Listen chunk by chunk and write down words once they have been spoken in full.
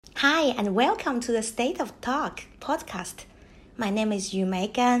Hi, and welcome to the State of Talk podcast. My name is Yu Mei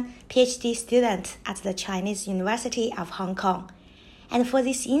Gan, PhD student at the Chinese University of Hong Kong. And for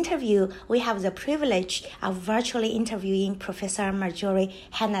this interview, we have the privilege of virtually interviewing Professor Marjorie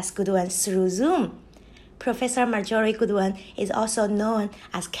Hannes Goodwin through Zoom. Professor Marjorie Goodwin is also known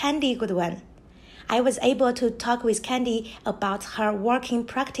as Candy Goodwin. I was able to talk with Candy about her working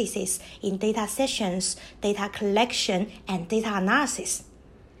practices in data sessions, data collection, and data analysis.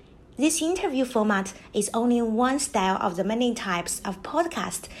 This interview format is only one style of the many types of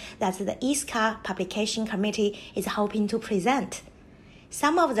podcast that the ISCA Publication Committee is hoping to present.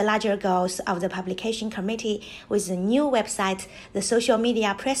 Some of the larger goals of the Publication Committee with the new website, the social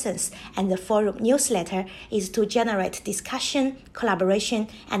media presence, and the forum newsletter is to generate discussion, collaboration,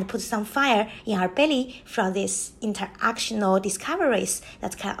 and put some fire in our belly from these interactional discoveries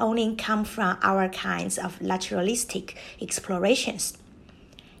that can only come from our kinds of naturalistic explorations.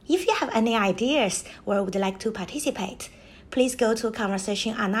 If you have any ideas or would like to participate, please go to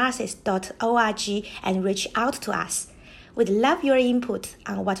conversationanalysis.org and reach out to us. We'd love your input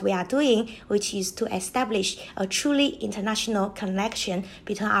on what we are doing, which is to establish a truly international connection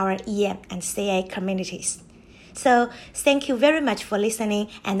between our EM and CA communities. So, thank you very much for listening,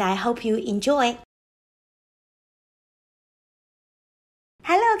 and I hope you enjoy.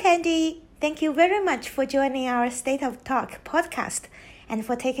 Hello, Candy. Thank you very much for joining our State of Talk podcast and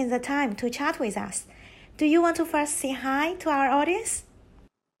for taking the time to chat with us. Do you want to first say hi to our audience?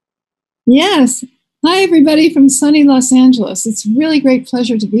 Yes. Hi, everybody from sunny Los Angeles. It's a really great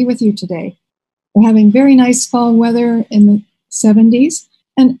pleasure to be with you today. We're having very nice fall weather in the 70s.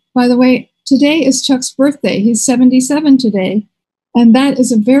 And by the way, today is Chuck's birthday. He's 77 today. And that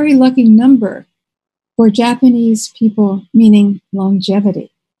is a very lucky number for Japanese people, meaning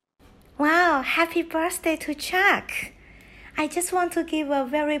longevity. Wow, happy birthday to Chuck. I just want to give a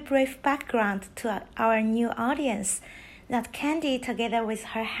very brief background to our new audience that Candy, together with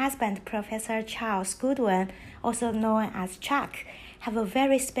her husband, Professor Charles Goodwin, also known as Chuck, have a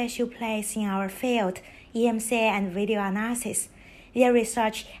very special place in our field, EMCA and video analysis. Their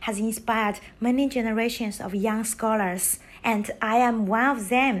research has inspired many generations of young scholars, and I am one of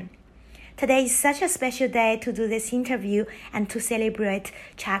them. Today is such a special day to do this interview and to celebrate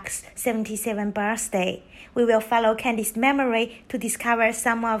Chuck's 77th birthday. We will follow Candy's memory to discover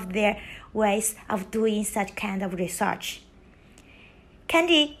some of their ways of doing such kind of research.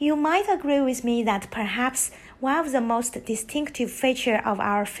 Candy, you might agree with me that perhaps one of the most distinctive features of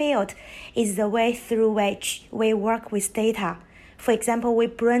our field is the way through which we work with data. For example, we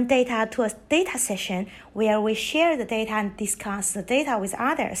bring data to a data session where we share the data and discuss the data with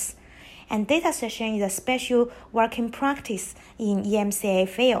others. And data session is a special working practice in EMCA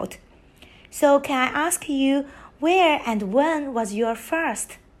field. So can I ask you, where and when was your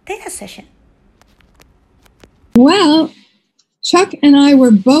first data session? Well, Chuck and I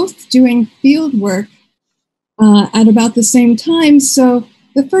were both doing field work at about the same time. So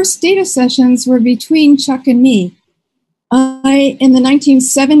the first data sessions were between Chuck and me. I, in the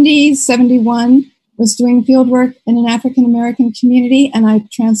 1970s, 71, was doing field work in an African-American community, and I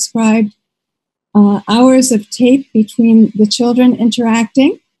transcribed hours of tape between the children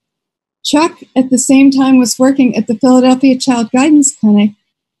interacting. Chuck, at the same time, was working at the Philadelphia Child Guidance Clinic,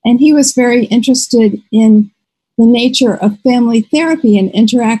 and he was very interested in the nature of family therapy and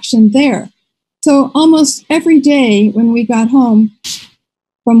interaction there. So almost every day when we got home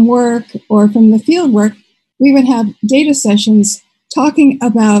from work or from the field work, we would have data sessions talking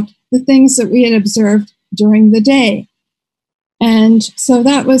about the things that we had observed during the day. And so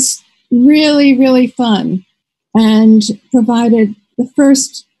that was really, really fun and provided the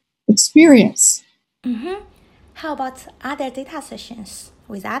first experience. Mm-hmm. How about other data sessions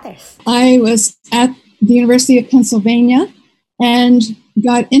with others? I was at the University of Pennsylvania and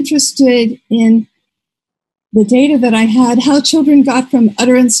got interested in the data that I had, how children got from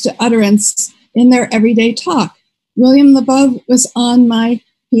utterance to utterance in their everyday talk. William Labov was on my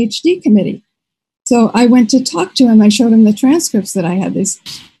PhD committee. So I went to talk to him. I showed him the transcripts that I had.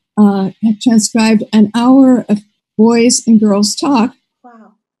 Had transcribed an hour of boys and girls talk.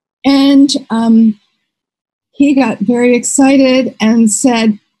 Wow. And he got very excited and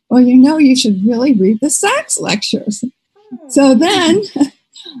said, well, you should really read the Sachs lectures. So then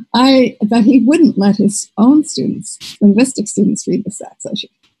but he wouldn't let his own students, linguistic students, read the Sachs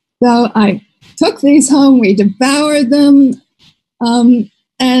lectures. So I took these home, we devoured them,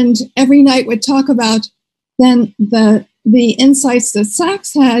 and every night would talk about then the insights that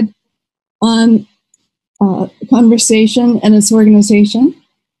Sachs had on conversation and its organization.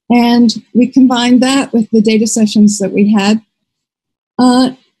 And we combined that with the data sessions that we had.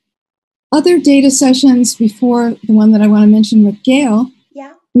 other data sessions before the one that I want to mention with Gail,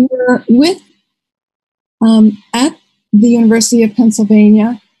 we were with at the University of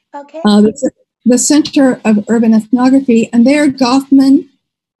Pennsylvania, the Center of Urban Ethnography, and there Goffman,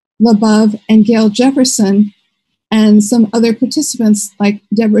 Labov, and Gail Jefferson, and some other participants like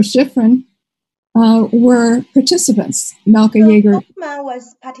Deborah Schifrin were participants. Malka Yeager. Goffman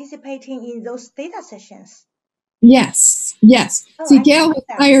was participating in those data sessions. Yes. Oh, See, Gail was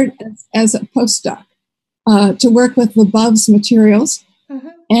hired as a postdoc to work with Labov's materials.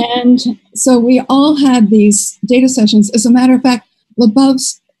 And so we all had these data sessions. As a matter of fact,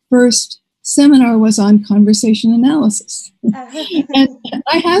 Labov's first seminar was on conversation analysis. And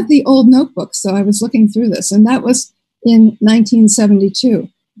I have the old notebook, so I was looking through this, and that was in 1972.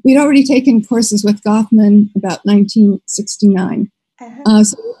 We'd already taken courses with Goffman about 1969.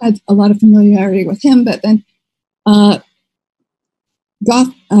 So we had a lot of familiarity with him, but then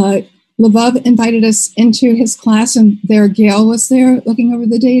Labov invited us into his class, and there Gail was there looking over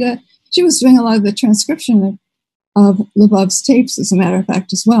the data. She was doing a lot of the transcription of Labov's tapes, as a matter of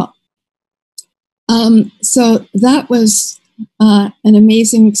fact, as well. So that was an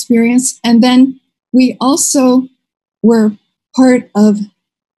amazing experience. And then we also were part of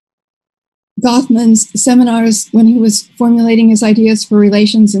Goffman's seminars when he was formulating his ideas for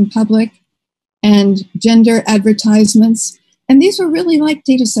relations in public and gender advertisements. And these were really like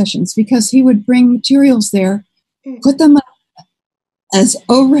data sessions because he would bring materials there, put them up as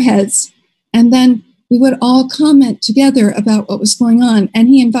overheads, and then we would all comment together about what was going on. And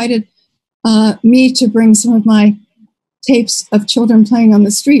he invited me to bring some of my tapes of children playing on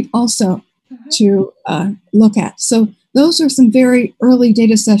the street also to look at. So those are some very early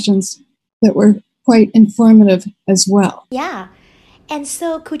data sessions that were quite informative as well. Yeah. And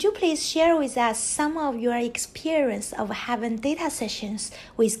so could you please share with us some of your experience of having data sessions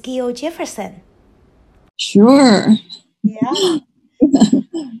with Gail Jefferson? Sure. Yeah.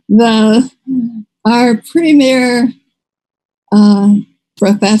 Our premier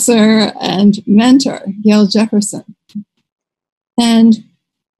professor and mentor, Gail Jefferson. And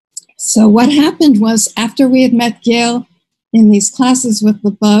so what happened was, after we had met Gail in these classes with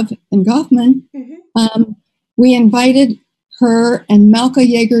Labov and Goffman, we invited her and Malka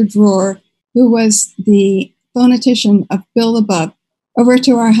Yeager-Dror, who was the phonetician of Bill Labov, over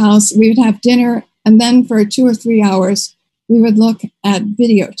to our house. We would have dinner, and then for 2 or 3 hours, we would look at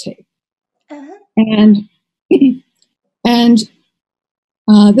videotape. And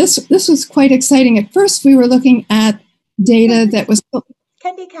this was quite exciting. At first, we were looking at data that was...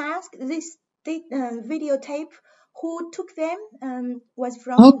 Candy, can I ask this videotape, who took them? Was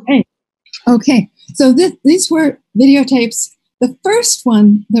from... Okay. So these were videotapes. The first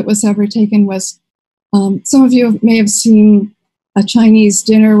one that was ever taken was, some of you may have seen a Chinese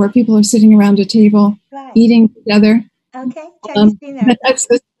dinner where people are sitting around a table eating together. Okay, Chinese dinner.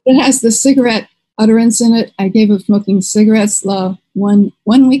 It has the cigarette utterance in it. I gave up smoking cigarettes one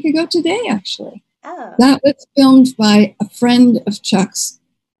week ago today, actually. Oh. That was filmed by a friend of Chuck's,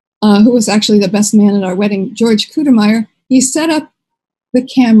 who was actually the best man at our wedding, George Kudermeyer. He set up the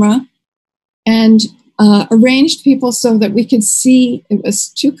camera and arranged people so that we could see. It was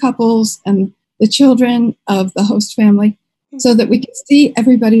 2 couples and the children of the host family, so that we could see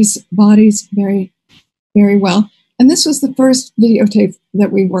everybody's bodies very, very well. And this was the first videotape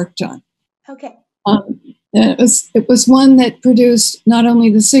that we worked on. Okay. It was one that produced not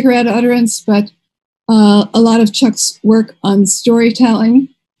only the cigarette utterance, but a lot of Chuck's work on storytelling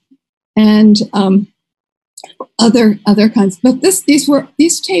and other kinds. But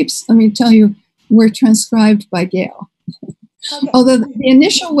these tapes, let me tell you, were transcribed by Gail. Okay. Although the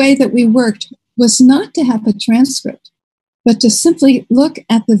initial way that we worked was not to have a transcript, but to simply look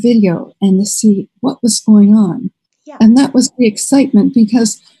at the video and to see what was going on. Yeah. And that was the excitement,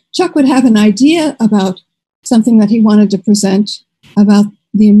 because Chuck would have an idea about something that he wanted to present, about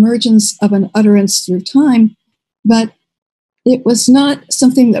the emergence of an utterance through time, but it was not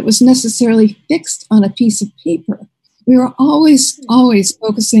something that was necessarily fixed on a piece of paper. We were always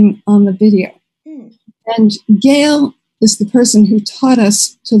focusing on the video. And Gail is the person who taught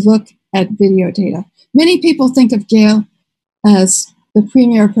us to look at video data. Many people think of Gail as the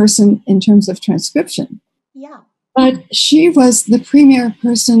premier person in terms of transcription. Yeah. But she was the premier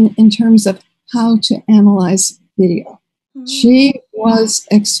person in terms of how to analyze video. She was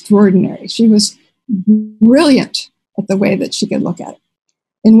extraordinary. She was brilliant at the way that she could look at it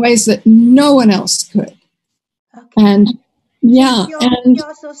in ways that no one else could. Okay. And yeah, and you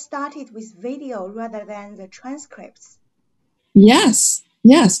also started with video rather than the transcripts. Yes.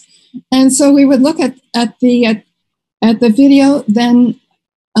 And so we would look at the video. Then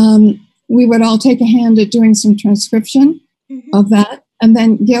we would all take a hand at doing some transcription of that. And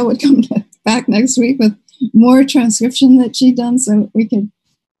then Gail would come back next week with more transcription that she'd done, so we could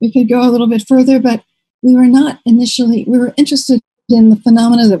go a little bit further. But we were not initially, we were interested in the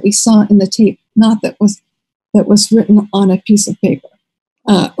phenomena that we saw in the tape, not that was written on a piece of paper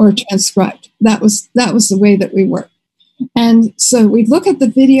or transcribed. That was the way that we worked. And so we'd look at the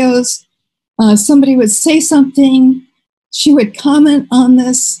videos, somebody would say something, she would comment on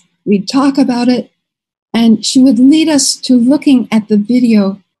this, we'd talk about it, and she would lead us to looking at the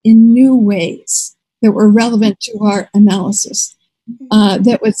video in new ways that were relevant to our analysis.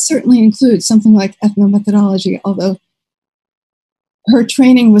 That would certainly include something like ethnomethodology, although her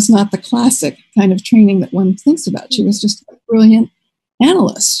training was not the classic kind of training that one thinks about. She was just a brilliant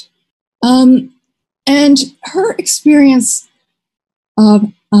analyst. And her experience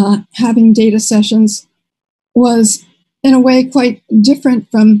of having data sessions was, in a way, quite different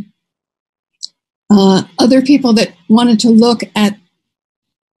from other people that wanted to look at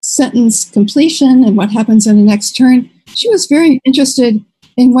sentence completion and what happens in the next turn. She was very interested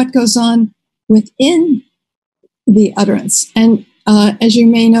in what goes on within the utterance. And as you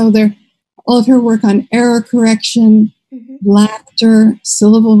may know, all of her work on error correction, laughter,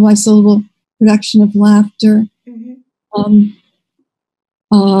 syllable by syllable production of laughter,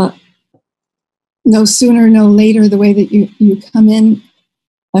 no sooner, no later, the way that you come in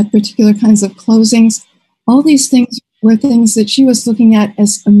at particular kinds of closings. All these things were things that she was looking at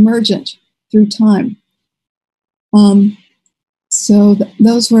as emergent through time. So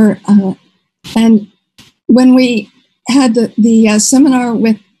those were, and when we had the seminar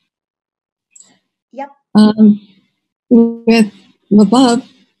with Labov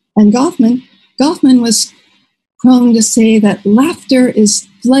and Goffman was prone to say that laughter is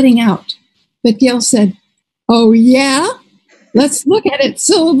flooding out. But Gail said, oh yeah? Let's look at it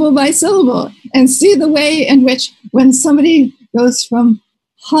syllable by syllable and see the way in which when somebody goes from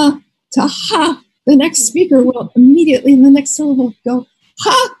ha to ha, the next speaker will immediately in the next syllable go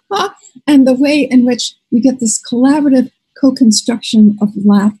ha, ha, and the way in which you get this collaborative co-construction of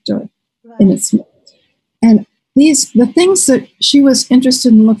laughter in its mode. And the things that she was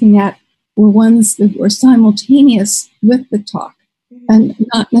interested in looking at were ones that were simultaneous with the talk and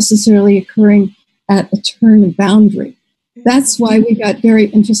not necessarily occurring at a turn boundary. That's why we got very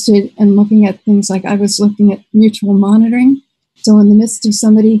interested in looking at things like I was looking at mutual monitoring. So in the midst of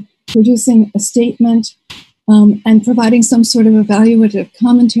somebody producing a statement and providing some sort of evaluative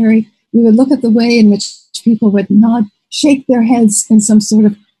commentary, we would look at the way in which people would nod, shake their heads in some sort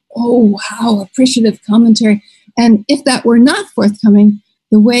of, oh, how appreciative commentary. And if that were not forthcoming,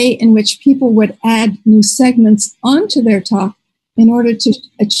 the way in which people would add new segments onto their talk in order to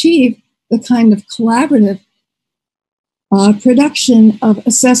achieve the kind of collaborative production of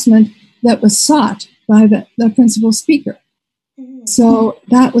assessment that was sought by the principal speaker. So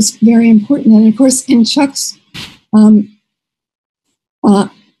that was very important. And of course, in Chuck's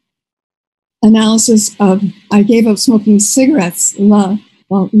analysis of I gave up smoking cigarettes, well,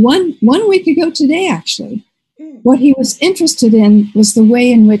 1 week ago today, actually, what he was interested in was the way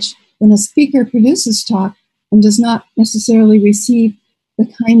in which when a speaker produces talk and does not necessarily receive the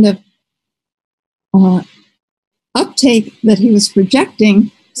kind of uptake that he was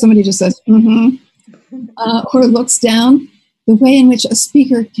projecting, somebody just says, or looks down, the way in which a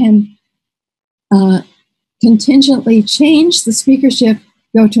speaker can contingently change the speakership,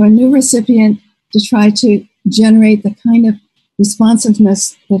 go to a new recipient to try to generate the kind of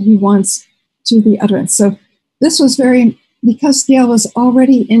responsiveness that he wants to the utterance. So this was because Gail was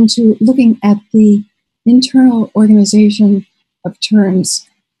already into looking at the internal organization of terms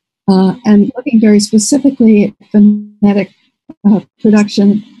and looking very specifically at phonetic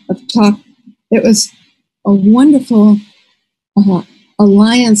production of talk. It was a wonderful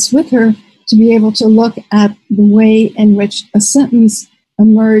alliance with her to be able to look at the way in which a sentence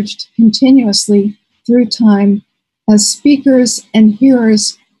emerged continuously through time as speakers and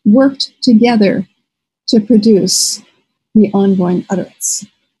hearers worked together to produce the ongoing utterance.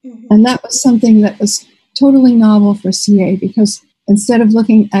 And that was something that was totally novel for CA because instead of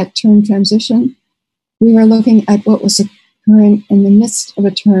looking at turn transition, we were looking at what was occurring in the midst of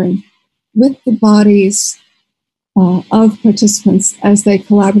a turn with the bodies of participants as they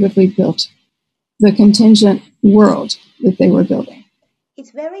collaboratively built the contingent world that they were building.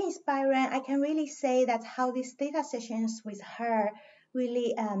 It's very inspiring. I can really say that how these data sessions with her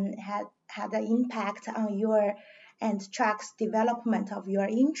really had an impact on your and Chuck's development of your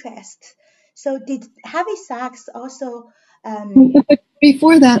interest. So did Harvey Sachs also?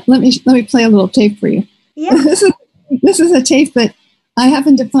 Before that, let me play a little tape for you. Yeah. This is a tape that I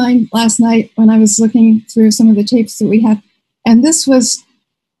happened to find last night when I was looking through some of the tapes that we have, and this was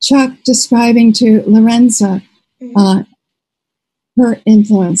Chuck describing to Lorenza her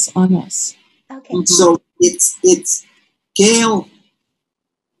influence on us. Okay. So it's Gail.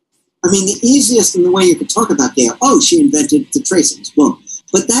 I mean, the easiest in the way you could talk about Gail, she invented the tracings, boom.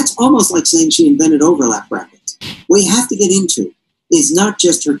 But that's almost like saying she invented overlap brackets. What you have to get into is not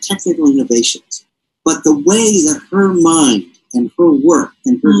just her technical innovations, but the way that her mind and her work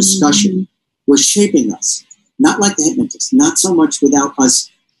and her discussion was shaping us. Not like the hypnotist, not so much without us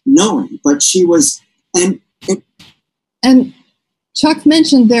knowing, but she was, and Chuck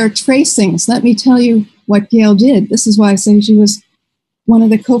mentioned their tracings. Let me tell you what Gail did. This is why I say she was one of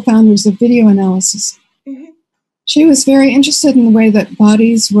the co-founders of video analysis. She was very interested in the way that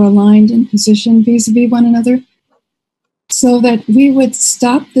bodies were aligned in position vis-a-vis one another, so that we would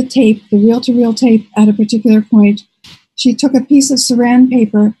stop the tape, the reel-to-reel tape, at a particular point. She took a piece of saran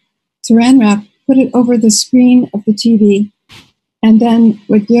paper, saran wrap, put it over the screen of the TV, and then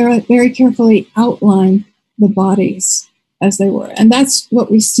would very carefully outline the bodies as they were. And that's what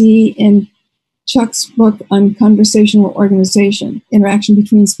we see in Chuck's book on conversational organization, interaction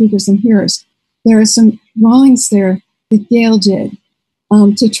between speakers and hearers. There are some drawings there that Gail did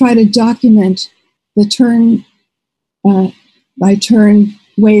to try to document the turn by turn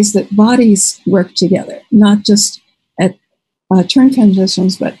ways that bodies work together, not just at turn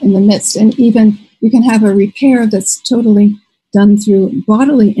transitions, but in the midst. And even you can have a repair that's totally done through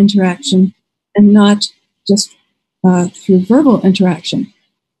bodily interaction and not just through verbal interaction.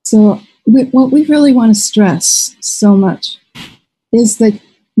 So what we really want to stress so much is that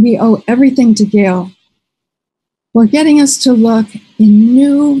we owe everything to Gail for getting us to look in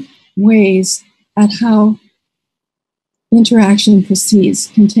new ways at how interaction proceeds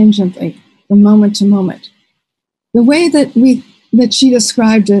contingently from moment to moment. The way that she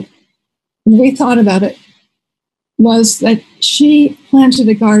described it, and we thought about it, was that she planted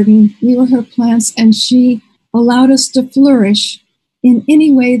a garden, we were her plants, and she allowed us to flourish in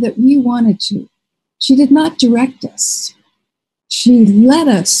any way that we wanted to. She did not direct us. She led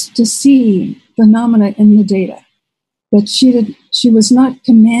us to see phenomena in the data, but she was not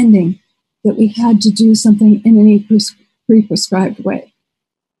commanding that we had to do something in any pre-prescribed way.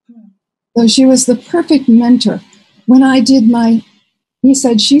 So she was the perfect mentor. When I did my he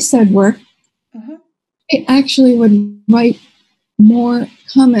said, she said work, I actually would write more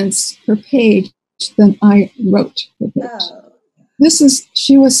comments per page than I wrote per page.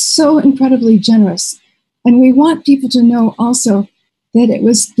 She was so incredibly generous. And we want people to know also that it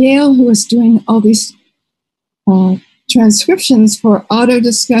was Gail who was doing all these transcriptions for auto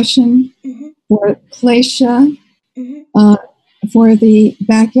discussion, for Placia, for the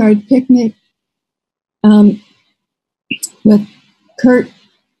backyard picnic with Kurt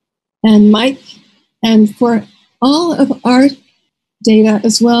and Mike, and for all of our data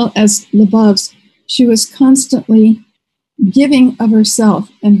as well as Lyubov's. She was constantly giving of herself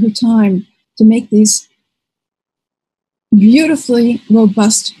and her time to make these beautifully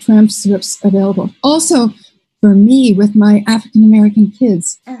robust transcripts available. Also, for me, with my African American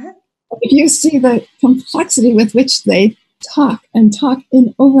kids, if you see the complexity with which they talk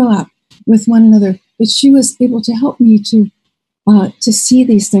in overlap with one another, but she was able to help me to see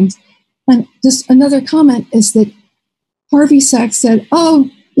these things. And just another comment is that Harvey Sachs said,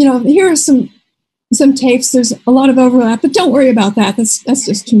 here are some tapes. There's a lot of overlap, but don't worry about that. That's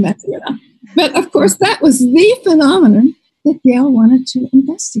just too messy. But of course, that was the phenomenon that Gail wanted to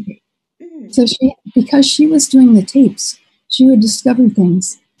investigate. So because she was doing the tapes, she would discover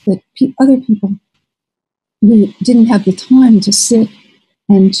things that other people who didn't have the time to sit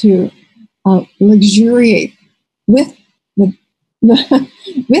and to luxuriate with the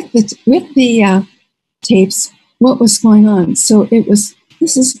tapes, what was going on. So this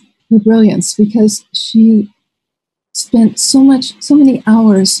is her brilliance, because she spent so many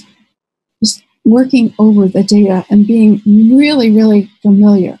hours just working over the data and being really, really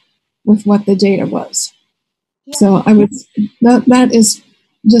familiar with what the data was. Yeah. So that is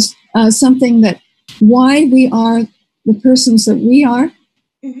just something that why we are the persons that we are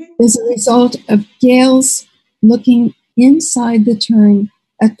is a result of Gail's looking inside the turn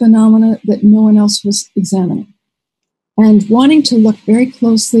at phenomena that no one else was examining, and wanting to look very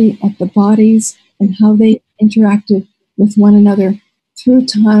closely at the bodies and how they interacted with one another through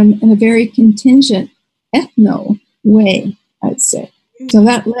time in a very contingent ethno way, I'd say. So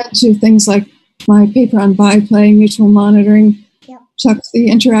that led to things like my paper on byplay, mutual monitoring, Chuck's the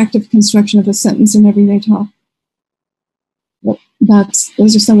interactive construction of a sentence in everyday talk.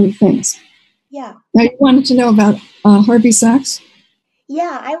 Those are some of the things. Yeah. Now, you wanted to know about Harvey Sachs?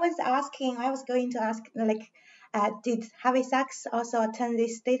 Yeah, I was going to ask, like, did Harvey Sachs also attend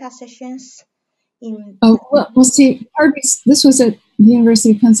these data sessions in? Oh, well, see, Harvey's, this was at the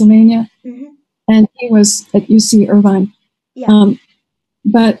University of Pennsylvania, Mm-hmm. and he was at UC Irvine. Yeah.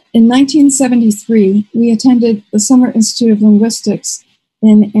 But in 1973, we attended the Summer Institute of Linguistics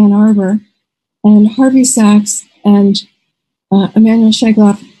in Ann Arbor, and Harvey Sachs and Emanuel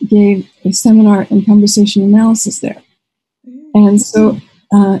Shegloff gave a seminar in conversation analysis there. Mm-hmm. And so,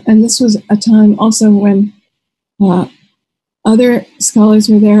 and this was a time also when other scholars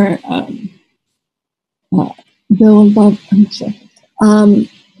were there. Bill and Bob,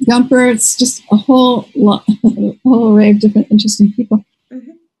 Gumper. It's just a whole whole array of different interesting people.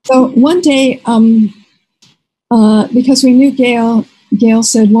 Mm-hmm. So one day, because we knew Gail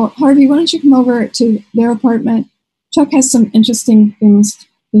said, "Well, Harvey, why don't you come over to their apartment? Chuck has some interesting things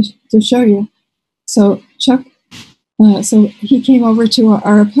to show you." So Chuck, so he came over to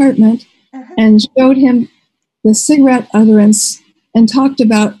our apartment and showed him the cigarette utterance and talked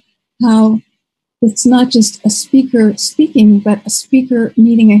about how it's not just a speaker speaking, but a speaker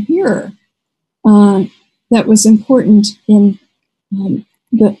meeting a hearer that was important in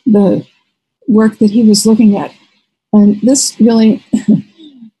the work that he was looking at. And this really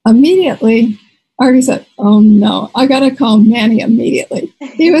immediately, Harvey said, "Oh no, I got to call Manny immediately."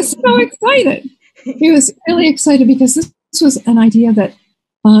 He was so excited. He was really excited because this was an idea that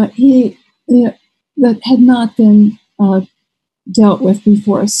that had not been dealt with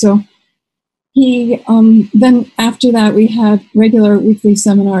before. So he then after that we had regular weekly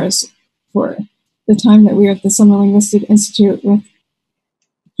seminars for the time that we were at the Summer Linguistic Institute with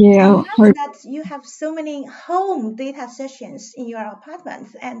Gail. I love that you have so many home data sessions in your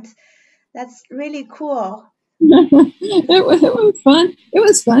apartment, and that's really cool. it was fun. It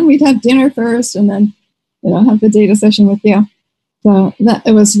was fun. We'd have dinner first, and then have the data session with Gail. So that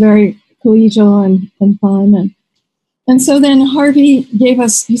it was very collegial and fun. And so then Harvey gave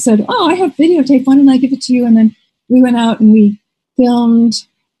us, he said, "Oh, I have videotape. Why don't I give it to you?" And then we went out and we filmed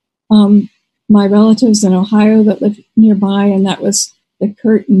my relatives in Ohio that lived nearby, and that was the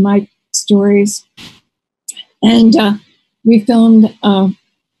Kurt and Mike stories. And we filmed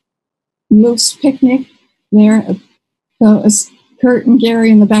Moose Picnic there. So it was Kurt and Gary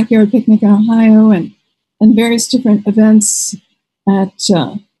in the backyard picnic in Ohio, and various different events at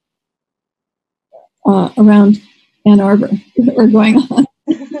around Ann Arbor that were going on.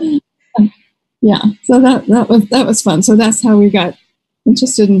 Yeah, so that was fun. So that's how we got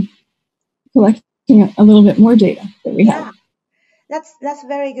interested in collecting a little bit more data that we have. That's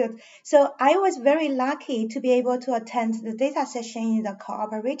very good. So I was very lucky to be able to attend the data session in the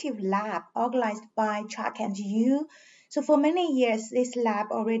cooperative lab organized by Chuck and you. So for many years, this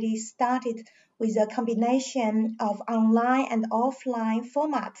lab already started with a combination of online and offline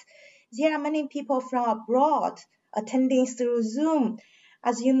format. There are many people from abroad attending through Zoom.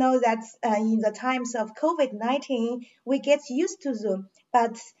 As you know, that in the times of COVID-19, we get used to Zoom,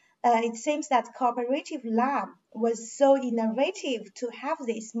 but it seems that cooperative lab was so innovative to have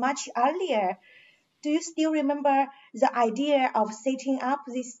this much earlier. Do you still remember the idea of setting up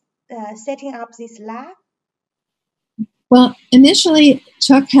this lab? Well, initially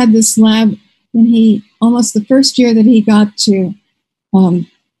Chuck had this lab when he almost the first year that he got to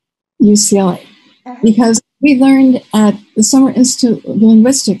UCLA, because we learned at the Summer Institute of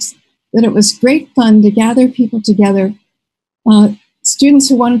Linguistics that it was great fun to gather people together, students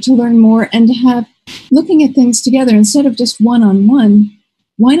who wanted to learn more, and to have looking at things together instead of just one-on-one.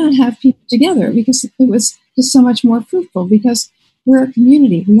 Why not have people together? Because it was just so much more fruitful, because we're a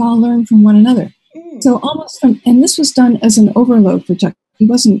community. We all learn from one another. So almost and this was done as an overload for Chuck. It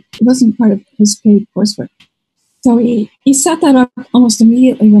wasn't part of his paid coursework. So he set that up almost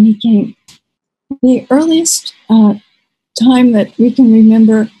immediately when he came. The earliest time that we can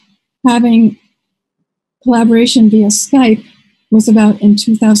remember having collaboration via Skype was about in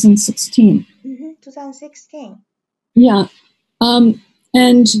 2016. 2016. Yeah.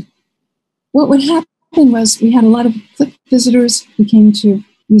 And what would happen was we had a lot of Click visitors who came to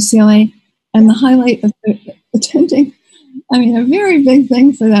UCLA, and the highlight of attending, a very big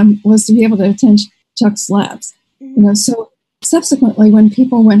thing for them was to be able to attend Chuck's labs. So subsequently when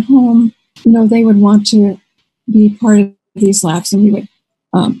people went home, they would want to be part of these labs, and we would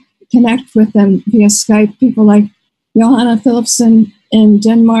connect with them via Skype. People like Johanna Philipson in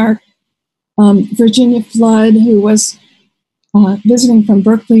Denmark, Virginia Flood, who was visiting from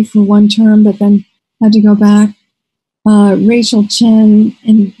Berkeley for one term, but then had to go back. Rachel Chen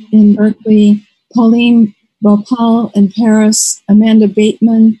in Berkeley, Pauline Bhopal in Paris, Amanda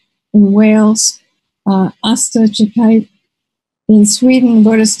Bateman in Wales, Asta Chakait in Sweden,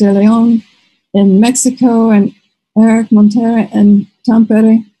 Lourdes de Leon, in Mexico, and Eric Montero in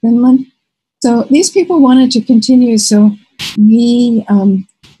Tampere, Finland. So these people wanted to continue, so we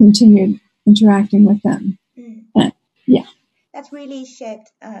continued interacting with them. Yeah. That really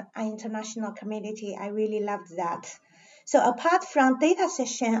shaped our international community. I really loved that. So apart from data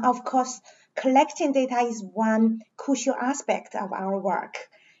session, of course, collecting data is one crucial aspect of our work.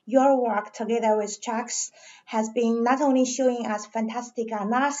 Your work together with Chuck's has been not only showing us fantastic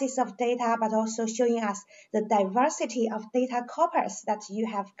analysis of data, but also showing us the diversity of data corpus that you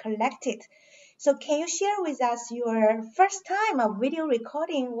have collected. So can you share with us your first time of video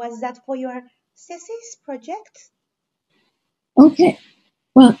recording? Was that for your thesis project? Okay.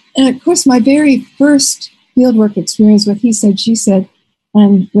 Well, and of course, my very first fieldwork experience with He Said, She Said,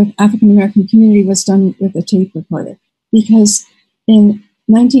 and with African American community was done with a tape recorder. Because in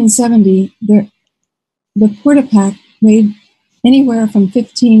 1970, the Portapak weighed anywhere from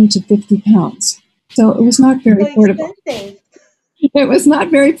 15 to 50 pounds. So it was not very portable. Expensive. It was not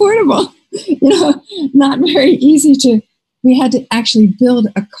very portable. Not very easy to. We had to actually build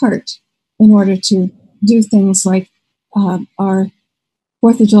a cart in order to do things like our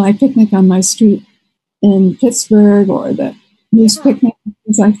 4th of July picnic on my street in Pittsburgh, or the news picnic,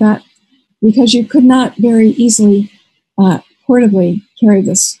 things like that, because you could not very easily portably carry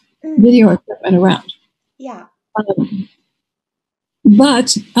this video equipment around. Yeah.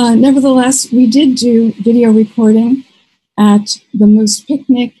 But nevertheless, we did do video recording at the Moose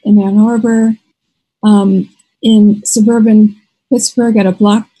Picnic in Ann Arbor, in suburban Pittsburgh at a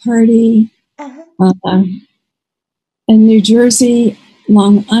block party, in New Jersey,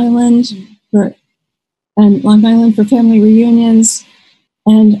 Long Island for family reunions.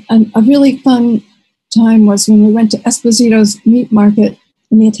 And a really fun time was when we went to Esposito's meat market,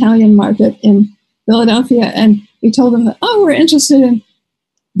 in the Italian market in Philadelphia, and we told them that, we're interested in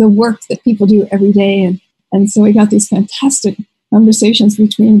the work that people do every day. And so we got these fantastic conversations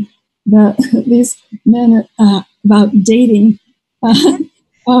between these men about dating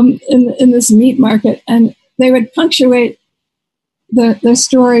in this meat market. And they would punctuate the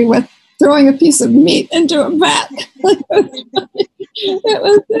story with throwing a piece of meat into a vat.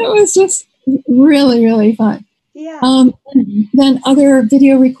 It was just really, really fun. Yeah. Then other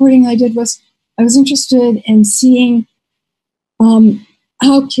video recording I did was, I was interested in seeing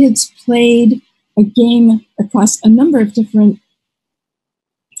how kids played a game across a number of different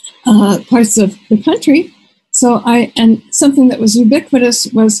parts of the country. And something that was ubiquitous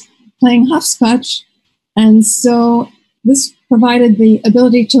was playing hopscotch. And so this provided the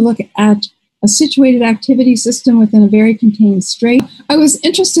ability to look at a situated activity system within a very contained strait. I was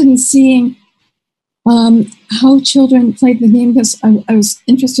interested in seeing how children played the game, because I was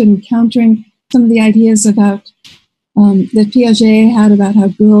interested in countering some of the ideas about that Piaget had about how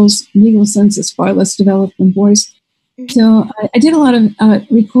girls' legal sense is far less developed than boys. So I did a lot of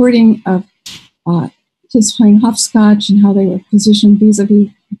recording of kids playing hopscotch and how they were positioned vis-a-vis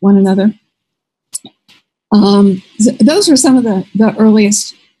one another. Those were some of the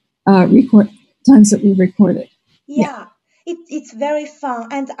earliest times that we recorded. Yeah. It's very fun,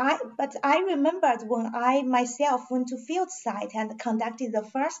 but I remembered when I myself went to field site and conducted the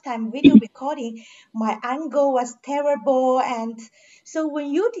first time video recording, my angle was terrible. And so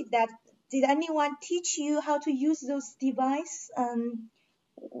when you did that, did anyone teach you how to use those devices?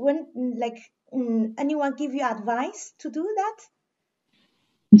 Anyone give you advice to do that?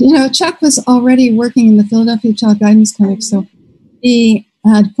 Chuck was already working in the Philadelphia Child Guidance Clinic, so he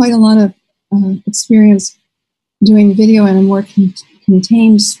had quite a lot of experience doing video in a more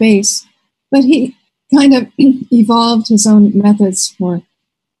contained space, but he kind of evolved his own methods for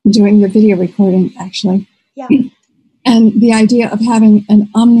doing the video recording, actually. Yeah. And the idea of having an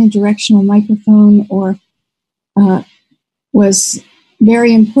omnidirectional microphone was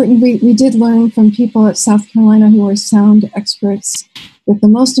very important. We did learn from people at South Carolina who were sound experts that the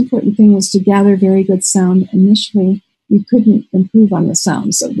most important thing was to gather very good sound. Initially, you couldn't improve on the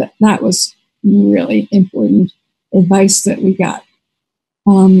sound, so that was really important advice that we got.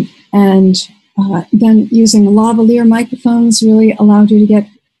 Then using lavalier microphones really allowed you to get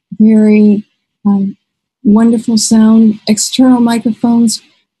very wonderful sound. External microphones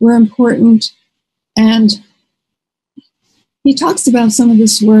were important. And he talks about some of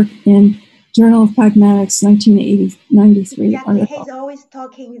this work in Journal of Pragmatics, 1993. Yeah, he's always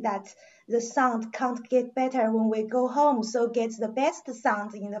talking that the sound can't get better when we go home, so gets the best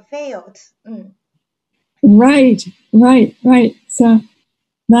sound in the field. Right. So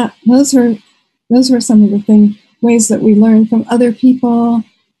those were some of the ways that we learned from other people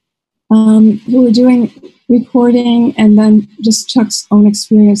who were doing recording, and then just Chuck's own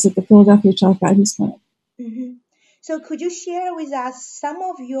experience at the Philadelphia Child Guidance Clinic. Mm-hmm. So could you share with us some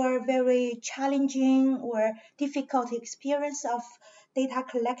of your very challenging or difficult experience of data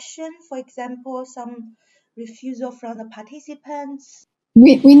collection? For example, some refusal from the participants?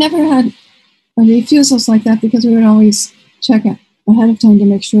 We never had refusals like that because we would always check it ahead of time to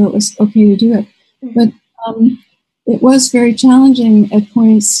make sure it was okay to do it. Mm-hmm. But it was very challenging at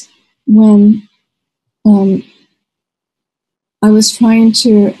points when I was trying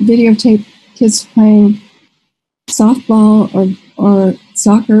to videotape kids playing softball or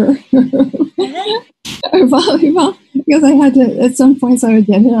soccer or volleyball, because I had to, at some points I would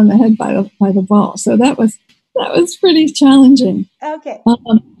get hit on the head by the ball. So that was pretty challenging. Okay.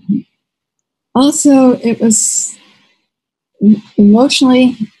 Also, it was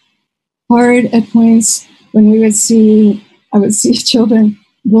emotionally hard at points when I would see children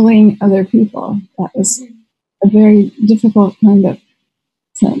bullying other people. That was a very difficult kind of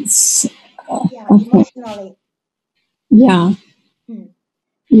sense. Emotionally. Yeah.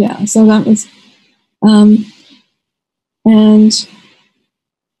 Yeah. So that was, and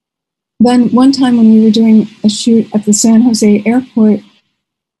then one time when we were doing a shoot at the San Jose airport,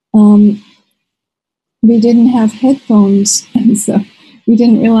 we didn't have headphones, and so we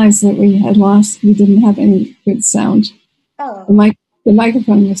didn't realize that we didn't have any good sound. Oh. The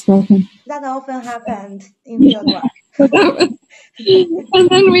microphone was broken. That often happened in field work. And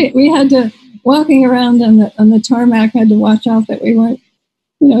then we had to, walking around on the tarmac, had to watch out that we weren't,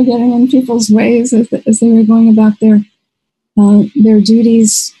 getting in people's ways as they were going about their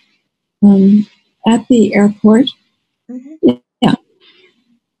duties at the airport. Mm-hmm. Yeah.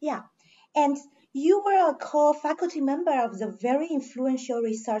 Yeah. And you were a co-faculty member of the very influential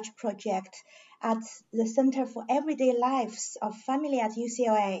research project at the Center for Everyday Lives of Family at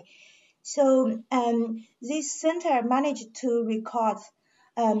UCLA. So this center managed to record,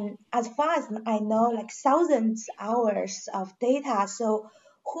 as far as I know, like thousands hours of data. So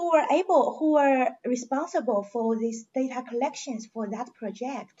who were responsible for these data collections for that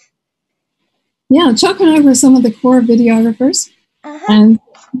project? Yeah, Chuck and I were some of the core videographers. And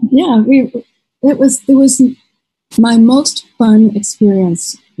yeah, it was my most fun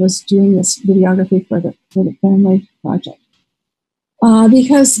experience was doing this videography for the family project,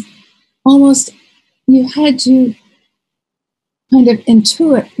 because almost you had to kind of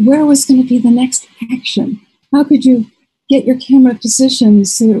intuit where was going to be the next action. How could you get your camera positioned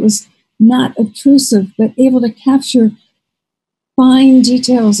so it was not obtrusive, but able to capture fine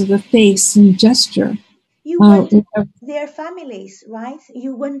details of the face and gesture. You went to their families, right?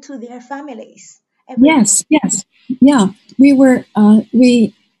 You went to their families. Yes. Yeah. We were,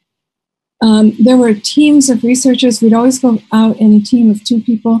 there were teams of researchers. We'd always go out in a team of 2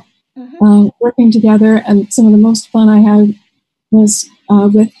 people working together. And some of the most fun I had was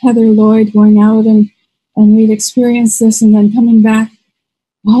with Heather Lloyd going out and we'd experience this and then coming back.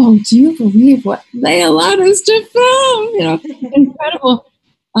 Oh, do you believe what they allowed us to film? Incredible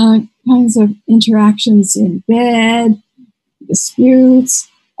kinds of interactions in bed, disputes,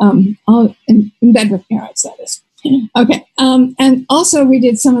 all in bed with parents, that is. Okay. And also we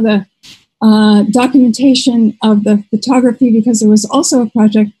did some of the documentation of the photography, because there was also a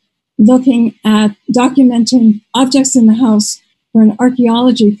project looking at documenting objects in the house for an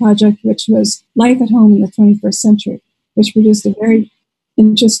archaeology project, which was Life at Home in the 21st Century, which produced a very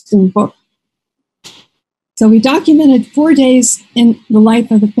interesting book. So we documented 4 days in the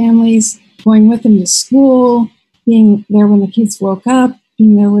life of the families, going with them to school, being there when the kids woke up,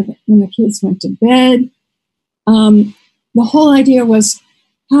 being there when the kids went to bed. The whole idea was,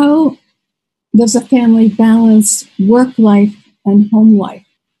 how does a family balance work life and home life?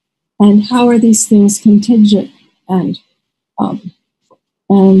 And how are these things contingent and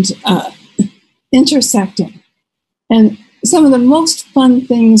intersecting? And some of the most fun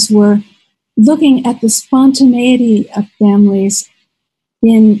things were looking at the spontaneity of families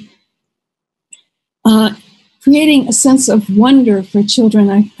in creating a sense of wonder for children.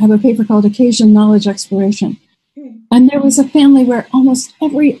 I have a paper called Occasion Knowledge Exploration. And there was a family where almost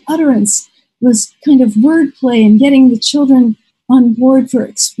every utterance was kind of wordplay and getting the children on board for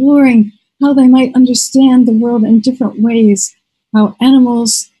exploring how they might understand the world in different ways, how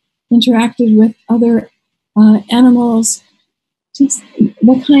animals interacted with other animals, just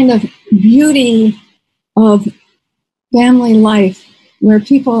the kind of beauty of family life where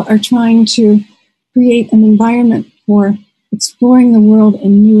people are trying to create an environment for exploring the world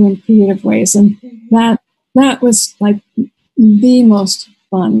in new and creative ways. And that was like the most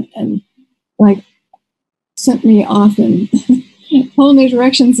fun, and like sent me off in whole new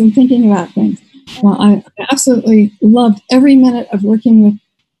directions in thinking about things. Well, I absolutely loved every minute of working with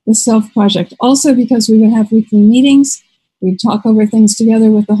the SELF project. Also, because we would have weekly meetings, we'd talk over things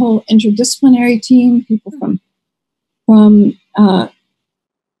together with the whole interdisciplinary team, people from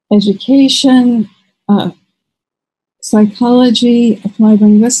education, psychology, applied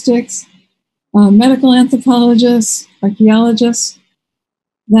linguistics, medical anthropologists, archaeologists.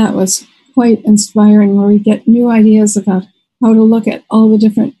 That was quite inspiring, where we get new ideas about how to look at all the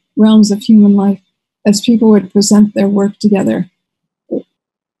different realms of human life as people would present their work together.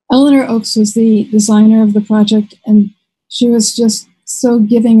 Eleanor Oakes was the designer of the project, and she was just so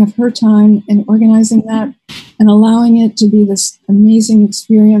giving of her time in organizing that and allowing it to be this amazing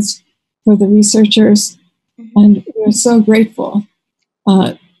experience for the researchers. And we're so grateful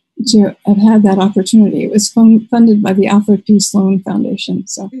to have had that opportunity. It was funded by the Alfred P. Sloan Foundation.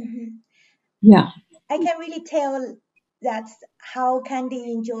 So, yeah. I can really tell that's how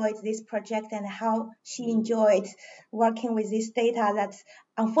Candy enjoyed this project and how she enjoyed working with this data. That's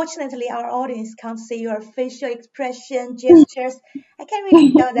unfortunately our audience can't see your facial expression, gestures. I can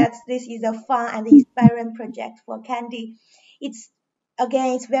really tell that this is a fun and inspiring project for Candy. It's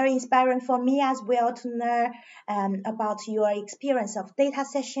very inspiring for me as well to learn about your experience of data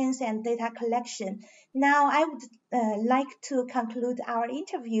sessions and data collection. Now, I would like to conclude our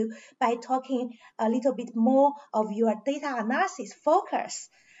interview by talking a little bit more of your data analysis focus.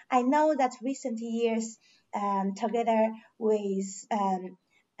 I know that recent years, together with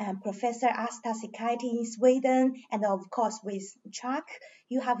Professor Asta Sikaiti in Sweden, and of course with Chuck,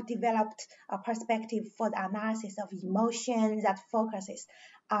 you have developed a perspective for the analysis of emotion that focuses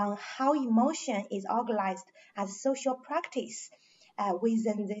on how emotion is organized as social practice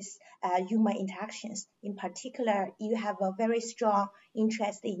within these human interactions. In particular, you have a very strong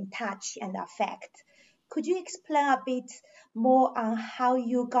interest in touch and affect. Could you explain a bit more on how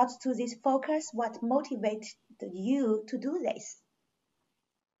you got to this focus? What motivated you to do this?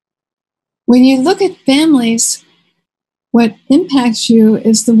 When you look at families, what impacts you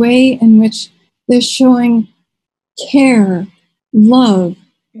is the way in which they're showing care, love,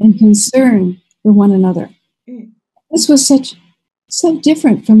 and concern for one another. This was so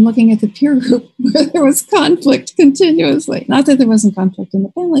different from looking at the peer group where there was conflict continuously. Not that there wasn't conflict in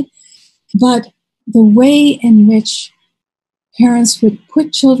the family, but the way in which parents would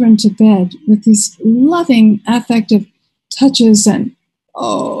put children to bed with these loving, affective touches and,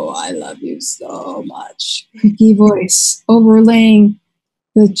 oh, I love you so much, creaky voice, overlaying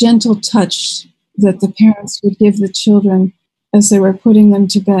the gentle touch that the parents would give the children as they were putting them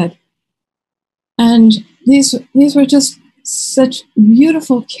to bed. And these were just such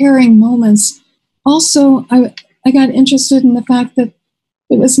beautiful, caring moments. Also, I got interested in the fact that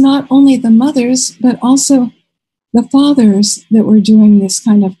it was not only the mothers, but also the fathers that were doing this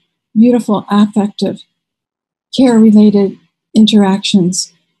kind of beautiful, affective, care-related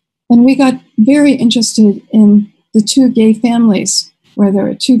interactions. And we got very interested in the two gay families, where there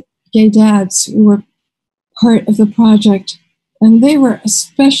were two gay dads who were part of the project, and they were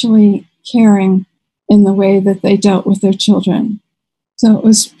especially caring in the way that they dealt with their children. So it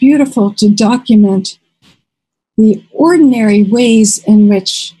was beautiful to document the ordinary ways in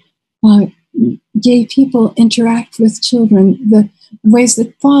which gay people interact with children, the ways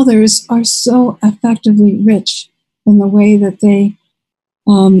that fathers are so effectively rich in the way that they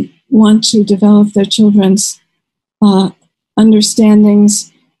want to develop their children's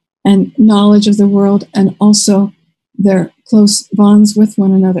understandings and knowledge of the world, and also their close bonds with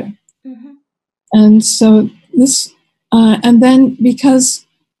one another. And so this, and then because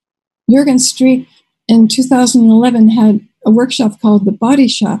Jürgen Streeck in 2011 had a workshop called The Body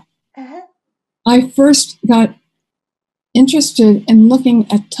Shop, I first got interested in looking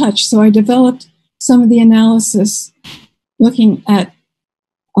at touch. So I developed some of the analysis looking at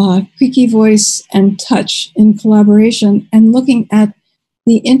creaky voice and touch in collaboration, and looking at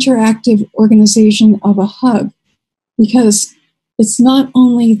the interactive organization of a hug, because it's not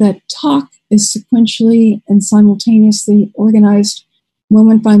only that talk is sequentially and simultaneously organized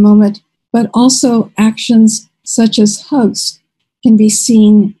moment by moment, but also actions such as hugs can be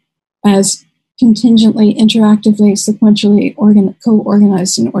seen as contingently, interactively, sequentially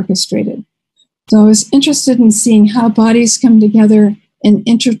co-organized and orchestrated. So I was interested in seeing how bodies come together and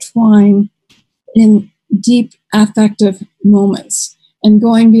intertwine in deep affective moments, and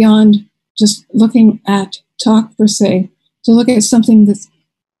going beyond just looking at talk per se, to look at something that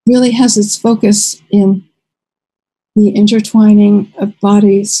really has its focus in the intertwining of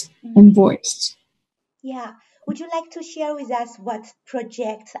bodies and voice. Yeah. Would you like to share with us what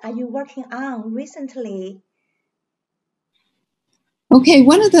projects are you working on recently? Okay,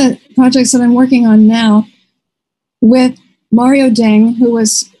 one of the projects that I'm working on now with Mario Deng, who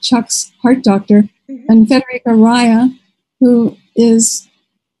was Chuck's heart doctor, and Federica Raya, who is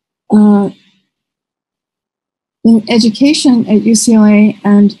in education at UCLA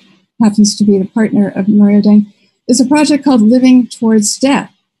and happens to be the partner of Mario Deng, is a project called Living Towards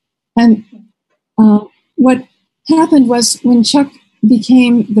Death. And what happened was when Chuck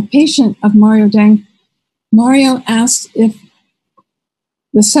became the patient of Mario Deng, Mario asked if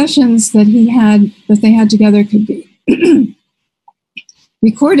the sessions that they had together could be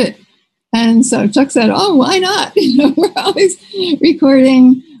recorded. And so Chuck said, "Oh, why not? We're always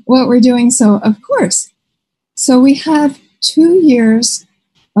recording what we're doing, so of course." So we have 2 years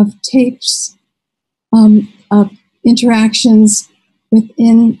of tapes of interactions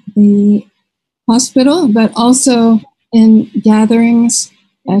within the hospital, but also in gatherings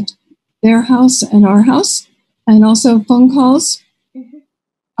at their house and our house, and also phone calls,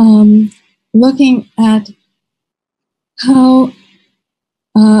 looking at how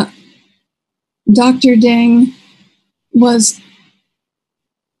Dr. Deng was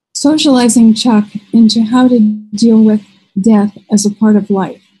socializing Chuck into how to deal with death as a part of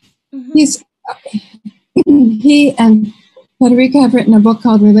life. He and Federica have written a book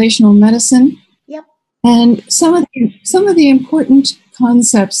called Relational Medicine. Yep. And some of the important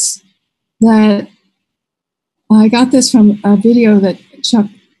concepts that I got this from a video that Chuck,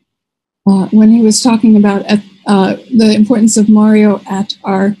 when he was talking about the importance of Mario at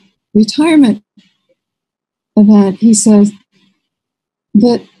our retirement event, he says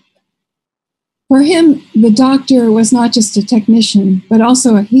that for him, the doctor was not just a technician, but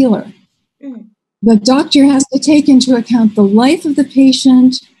also a healer. The doctor has to take into account the life of the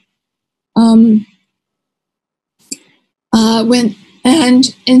patient, and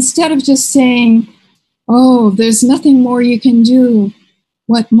instead of just saying, "Oh, there's nothing more you can do,"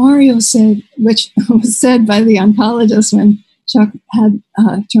 what Mario said, which was said by the oncologist when Chuck had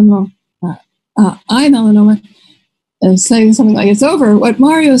terminal eye melanoma, saying something like, "It's over." What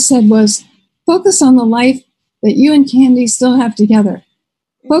Mario said was, "Focus on the life that you and Candy still have together.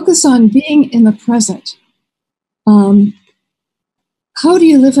 Focus on being in the present. How do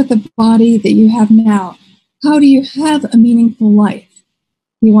you live with the body that you have now? How do you have a meaningful life?"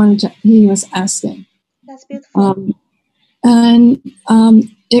 He was asking. That's beautiful.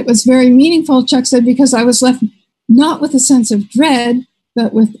 It was very meaningful, Chuck said, because I was left not with a sense of dread,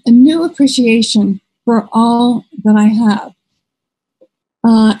 but with a new appreciation for all that I have.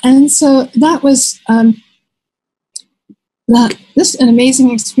 And so that was just an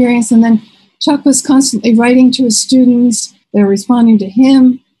amazing experience. And then Chuck was constantly writing to his students. They're responding to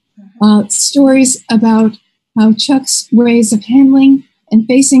him. Stories about how Chuck's ways of handling and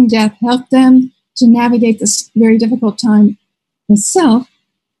facing death helped them to navigate this very difficult time itself.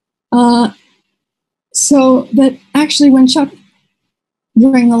 So that actually when Chuck,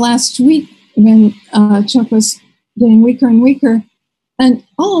 during the last week, when Chuck was getting weaker and weaker, and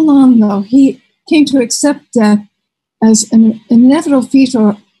all along, though, he came to accept death as an inevitable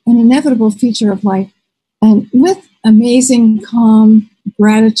feature of life, and with amazing calm,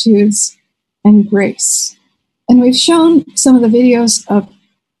 gratitudes, and grace. And we've shown some of the videos of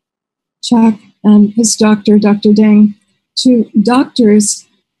Chuck and his doctor, Dr. Deng, to doctors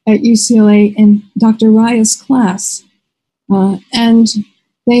at UCLA in Dr. Raya's class. And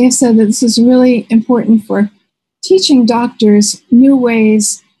they have said that this is really important for teaching doctors new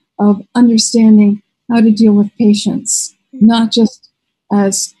ways of understanding how to deal with patients, not just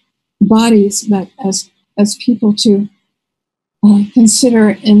as bodies, but as people to consider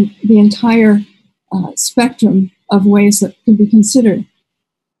in the entire spectrum of ways that could be considered.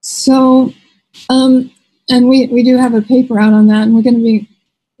 So, and we do have a paper out on that, and we're going to be,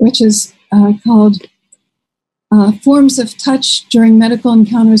 which is called Forms of Touch During Medical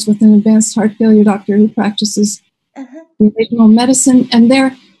Encounters with an Advanced Heart Failure Doctor Who Practices Relational Medicine. And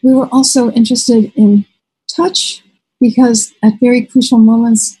there we were also interested in touch because at very crucial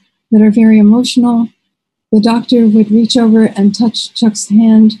moments that are very emotional, the doctor would reach over and touch Chuck's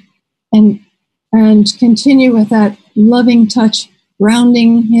hand and continue with that loving touch,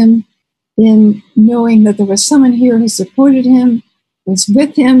 grounding him in knowing that there was someone here who supported him, was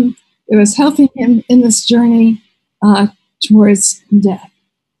with him, it was helping him in this journey towards death.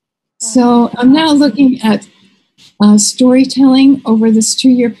 So I'm now looking at storytelling over this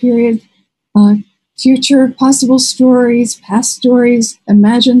 2-year period, future possible stories, past stories,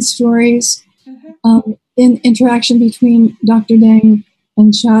 imagined stories, in interaction between Dr. Deng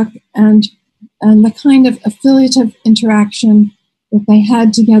and Chuck, and the kind of affiliative interaction that they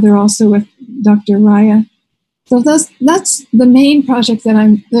had together also with Dr. Raya. So that's the main project that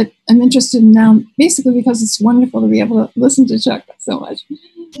I'm interested in now, basically because it's wonderful to be able to listen to Chuck so much.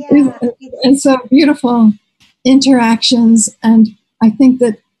 Yeah, and so beautiful interactions, and I think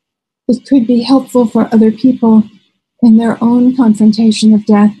that it could be helpful for other people in their own confrontation of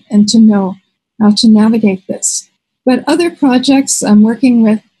death and to know how to navigate this. But other projects, I'm working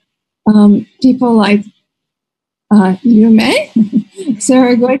with people like Yume,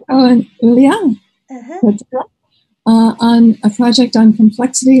 Sarah Goiko, and Ulia on a project on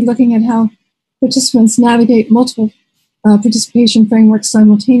complexity, looking at how participants navigate multiple participation frameworks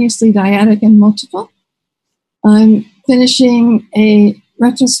simultaneously, dyadic and multiple. I'm finishing a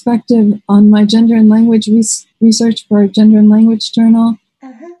retrospective on my gender and language research for a gender and language journal.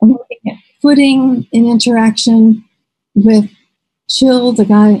 I'm looking at footing in interaction with Chill,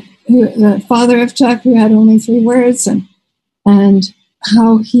 the father of Chuck, who had only 3 words, and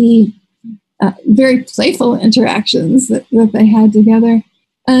how he very playful interactions that they had together,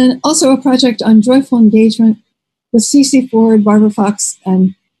 and also a project on joyful engagement with Cece Ford, Barbara Fox,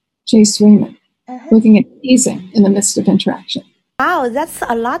 and Chase Raymond, looking at easing in the midst of interaction. Wow, that's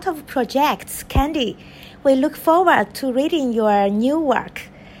a lot of projects, Candy. We look forward to reading your new work.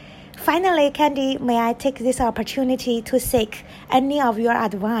 Finally, Candy, may I take this opportunity to seek any of your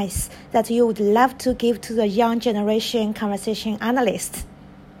advice that you would love to give to the young generation conversation analysts?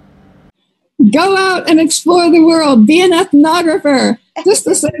 Go out and explore the world. Be an ethnographer, just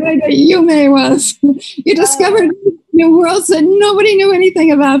the same way that Yume was. You discovered new worlds that nobody knew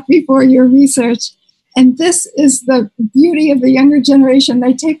anything about before your research. And this is the beauty of the younger generation.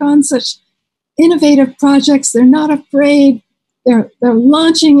 They take on such innovative projects. They're not afraid. They're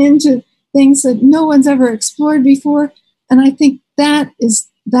launching into things that no one's ever explored before. And I think that is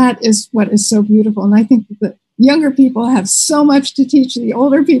what is so beautiful. And I think that the younger people have so much to teach the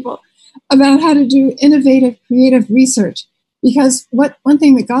older people about how to do innovative, creative research. Because one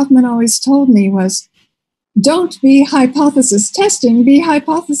thing that Goffman always told me was, don't be hypothesis testing, be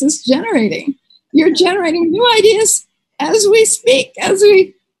hypothesis generating. You're generating new ideas as we speak, as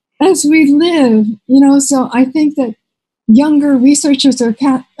we live. So I think that younger researchers are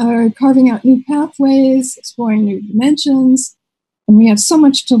carving out new pathways, exploring new dimensions, and we have so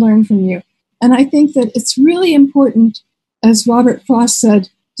much to learn from you. And I think that it's really important, as Robert Frost said,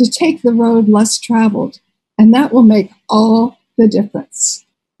 to take the road less traveled, and that will make all the difference.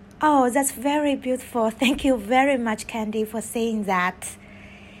 Oh, that's very beautiful. Thank you very much, Candy, for saying that.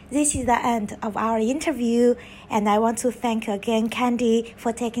 This is the end of our interview, and I want to thank again Candy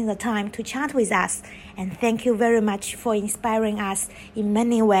for taking the time to chat with us, and thank you very much for inspiring us in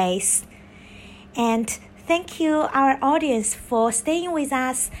many ways. And thank you, our audience, for staying with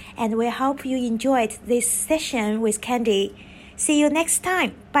us, and we hope you enjoyed this session with Candy. See you next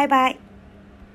time. Bye-bye.